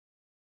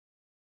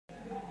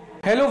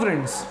Hello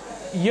friends,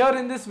 here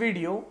in this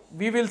video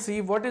we will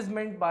see what is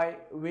meant by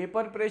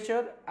vapor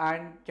pressure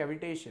and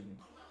cavitation.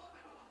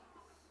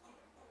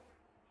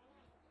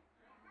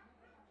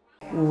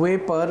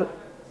 Vapor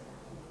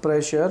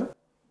pressure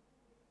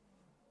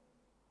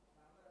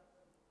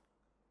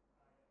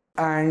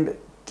and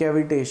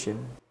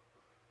cavitation.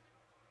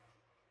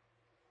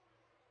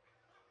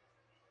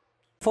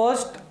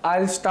 First,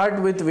 I'll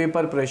start with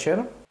vapor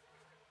pressure.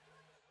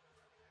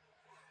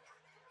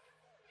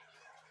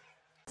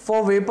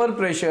 For vapor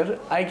pressure,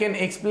 I can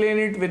explain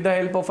it with the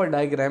help of a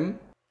diagram.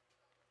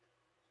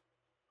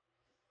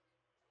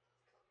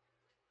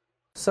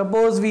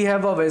 Suppose we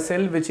have a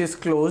vessel which is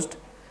closed.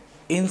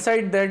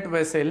 Inside that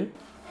vessel,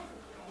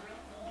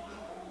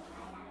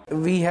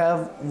 we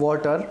have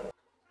water.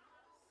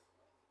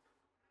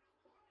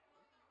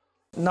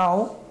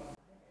 Now,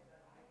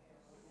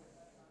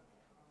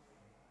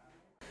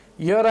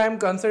 here I am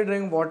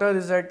considering water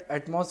is at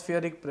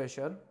atmospheric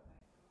pressure.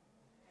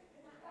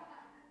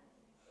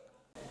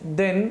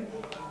 Then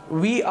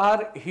we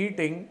are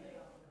heating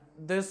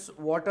this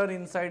water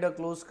inside a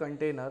closed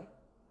container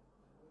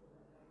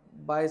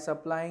by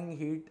supplying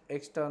heat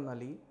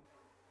externally.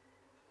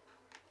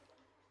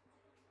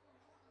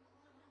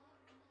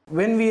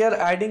 When we are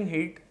adding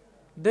heat,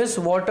 this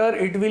water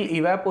it will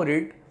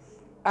evaporate,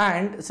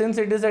 and since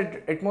it is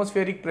at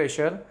atmospheric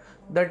pressure,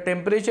 the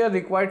temperature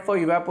required for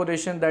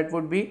evaporation that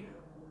would be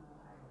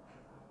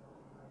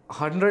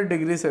 100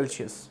 degrees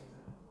Celsius.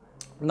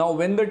 Now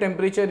when the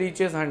temperature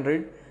reaches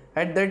 100,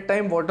 at that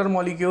time water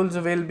molecules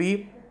will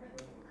be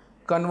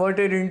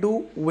converted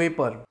into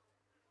vapor,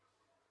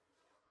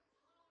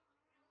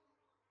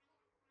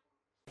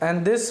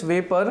 and this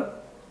vapor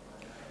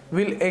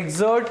will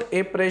exert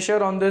a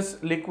pressure on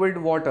this liquid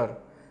water,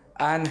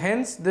 and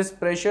hence this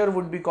pressure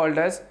would be called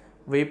as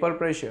vapor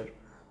pressure.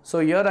 So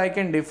here I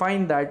can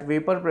define that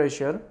vapor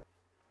pressure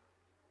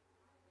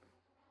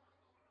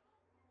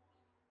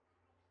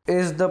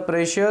is the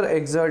pressure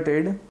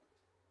exerted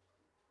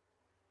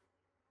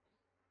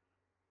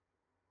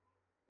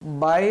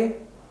by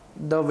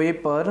the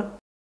vapor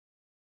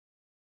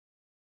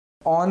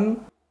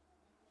on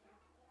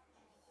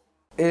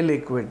a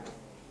liquid.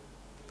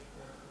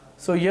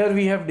 So here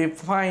we have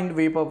defined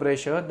vapor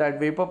pressure, that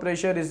vapor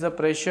pressure is the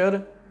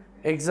pressure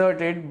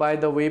exerted by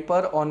the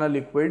vapor on a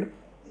liquid.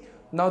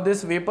 Now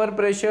this vapor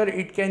pressure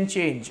it can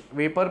change.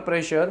 Vapor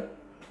pressure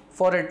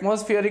for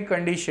atmospheric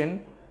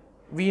condition,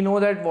 we know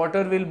that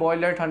water will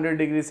boil at 100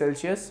 degrees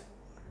Celsius,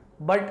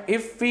 but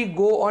if we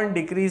go on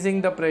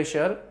decreasing the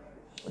pressure,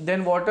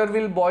 then water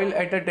will boil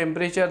at a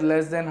temperature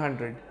less than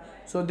 100.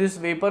 So this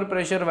vapor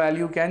pressure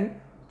value can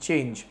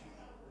change.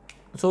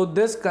 So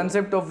this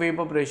concept of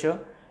vapor pressure,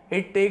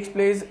 it takes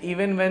place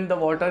even when the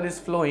water is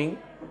flowing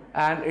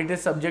and it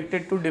is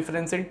subjected to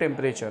difference in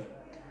temperature.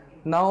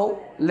 Now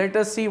let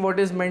us see what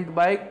is meant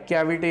by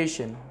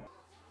cavitation.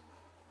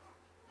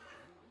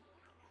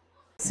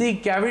 See,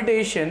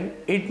 cavitation,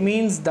 it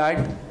means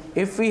that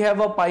if we have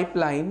a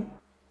pipeline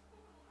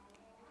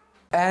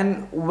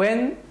and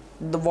when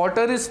the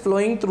water is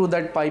flowing through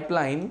that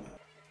pipeline,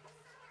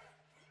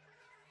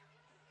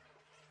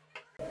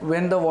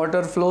 when the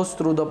water flows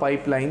through the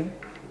pipeline,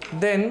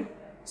 then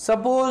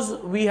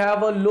suppose we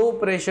have a low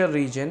pressure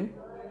region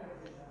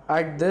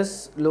at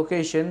this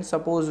location.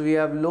 Suppose we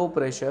have low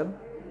pressure,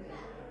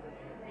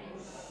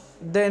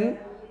 then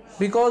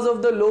because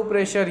of the low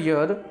pressure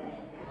here,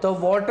 the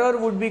water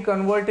would be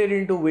converted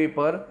into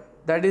vapor.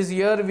 That is,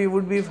 here we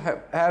would be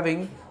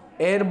having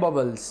air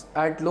bubbles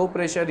at low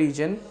pressure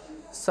region.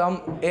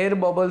 Some air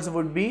bubbles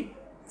would be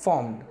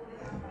formed.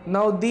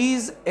 Now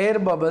these air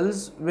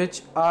bubbles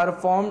which are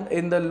formed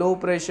in the low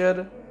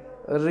pressure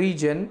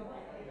region,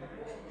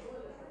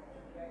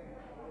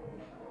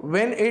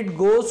 when it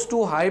goes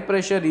to high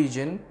pressure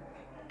region,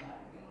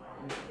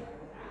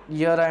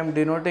 here I am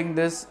denoting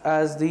this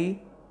as the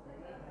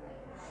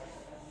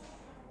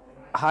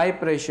high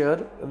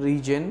pressure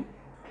region.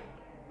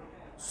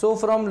 So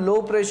from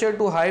low pressure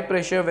to high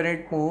pressure, when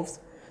it moves,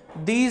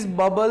 these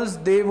bubbles,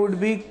 they would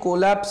be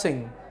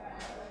collapsing.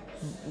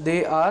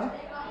 They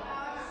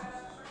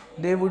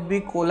would be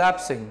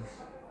collapsing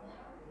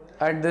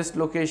at this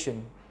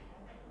location,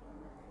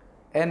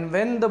 and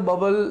when the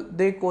bubble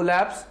they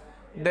collapse,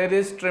 there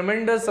is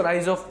tremendous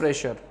rise of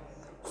pressure.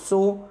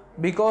 So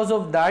because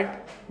of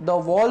that, the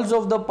walls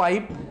of the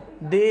pipe,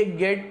 they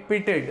get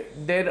pitted.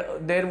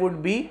 There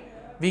would be,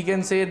 we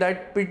can say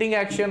that, pitting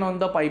action on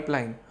the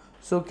pipeline.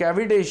 So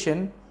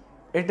cavitation,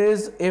 it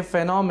is a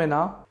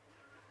phenomena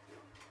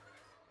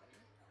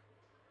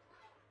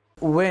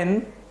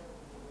when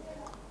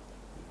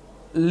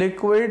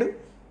liquid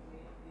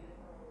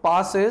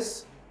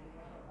passes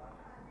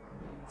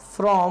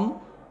from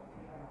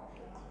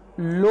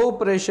low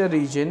pressure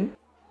region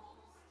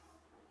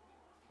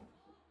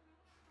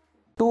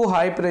to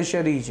high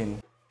pressure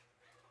region.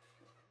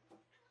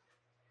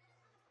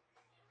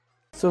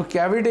 So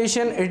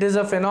cavitation, it is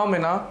a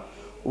phenomena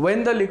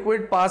when the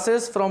liquid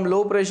passes from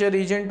low pressure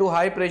region to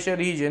high pressure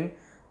region.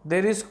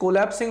 There is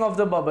collapsing of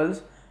the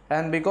bubbles,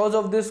 and because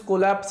of this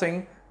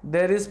collapsing,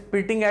 there is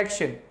pitting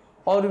action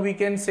or we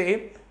can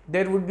say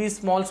there would be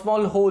small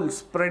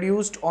holes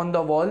produced on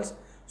the walls.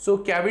 So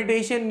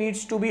cavitation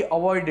needs to be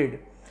avoided.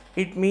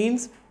 It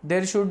means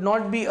there should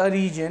not be a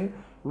region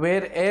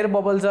where air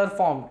bubbles are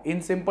formed.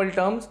 In simple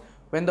terms,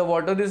 when the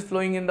water is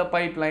flowing in the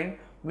pipeline,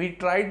 we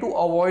try to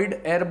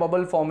avoid air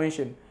bubble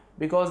formation,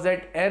 because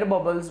that air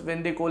bubbles,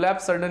 when they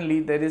collapse suddenly,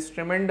 there is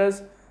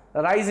tremendous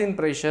rise in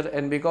pressure,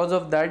 and because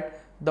of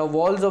that the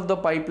walls of the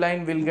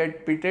pipeline will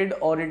get pitted,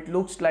 or it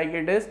looks like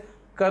it is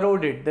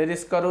corroded. There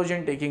is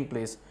corrosion taking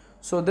place.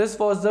 So this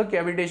was the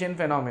cavitation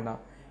phenomena.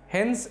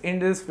 Hence in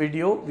this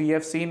video we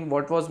have seen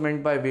what was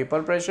meant by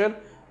vapor pressure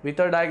with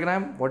a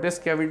diagram, what is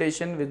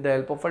cavitation with the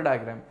help of a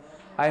diagram.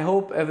 I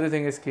hope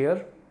everything is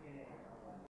clear.